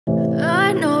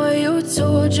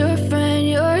told your friend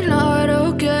you're not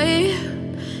okay?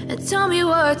 And tell me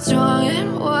what's wrong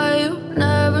and why you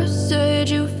never said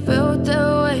you felt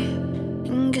that way.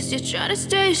 And guess you're trying to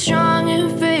stay strong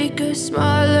and fake a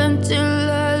smile until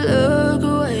I look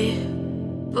away.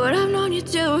 But I've known you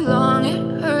too long,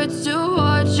 it hurts to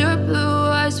watch your blue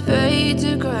eyes fade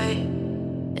to gray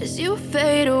as you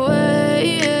fade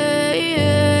away,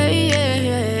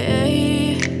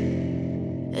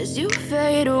 as you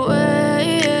fade away.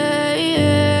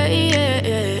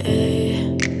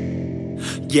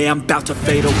 Yeah, I'm about to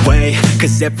fade away,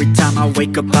 cause every time I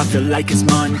wake up I feel like it's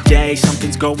Monday.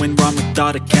 Something's going wrong with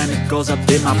all the chemicals up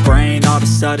in my brain. All of a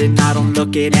sudden I don't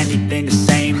look at anything the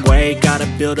same way. Got a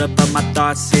build up of my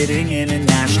thoughts sitting in an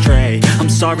ashtray. I'm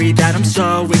sorry that I'm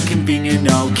so inconvenient,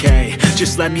 okay?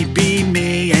 Just let me be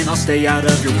me and I'll stay out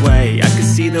of your way. I can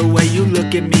see the way you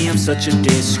look at me, I'm such a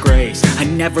disgrace. I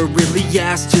never really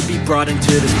asked to be brought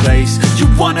into this place. You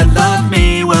wanna love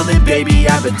me? Well then baby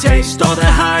have a taste. All the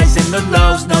highs and the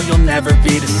lows, no you'll never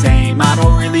be the same. I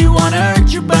don't really wanna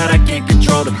hurt you but I can't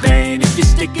control the pain. If you're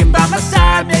sticking by my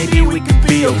side maybe we could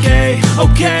be okay.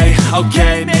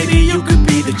 Okay, maybe you could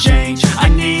be the change I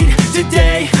need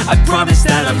today. I promise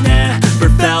that I've never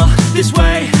felt this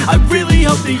way. I really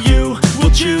hope that you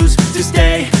will choose to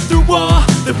stay through all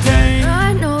the pain.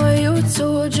 I know you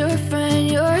told your friend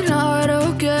you're not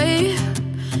okay.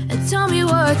 And tell me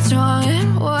what's wrong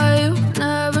and why you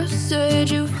never said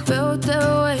you felt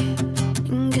that way.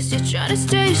 And guess you're trying to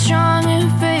stay strong and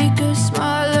fake a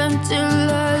smile until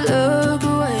I look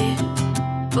away.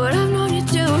 But I've known you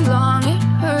too long, it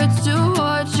hurts to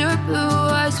watch your blue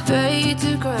eyes fade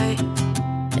to gray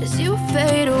as you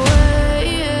fade away,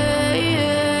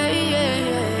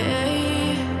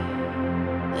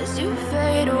 as you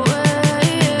fade away,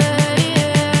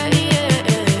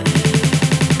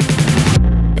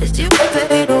 as you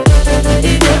fade away.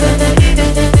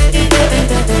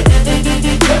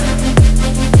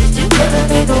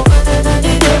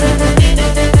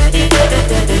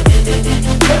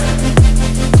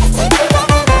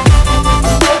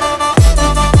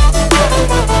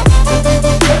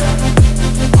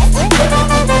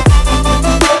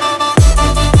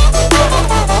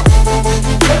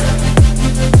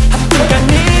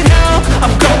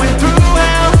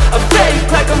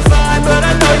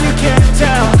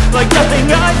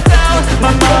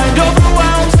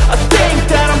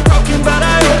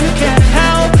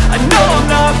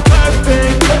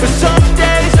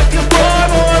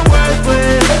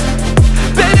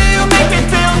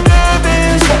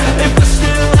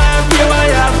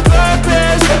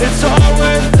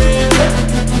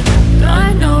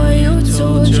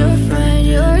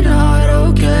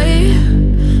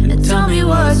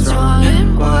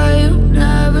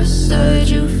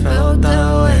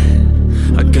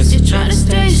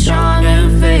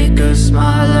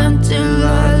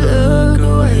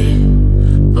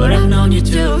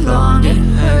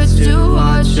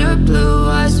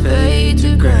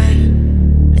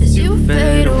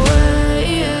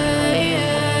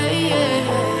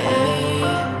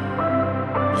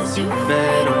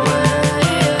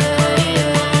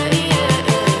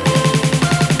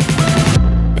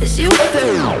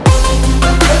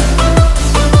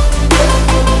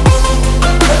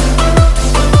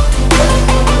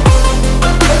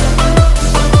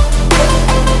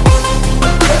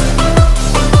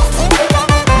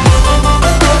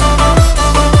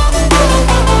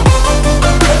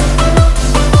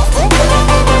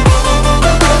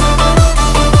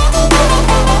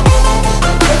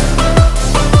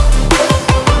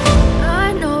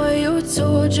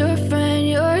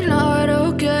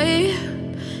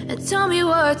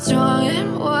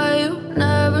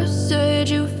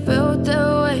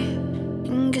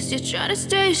 You're trying to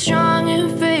stay strong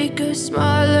and fake a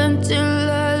smile until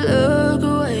I look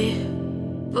away.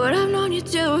 But I've known you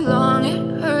too long,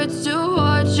 it hurts to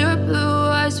watch your blue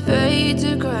eyes fade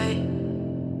to gray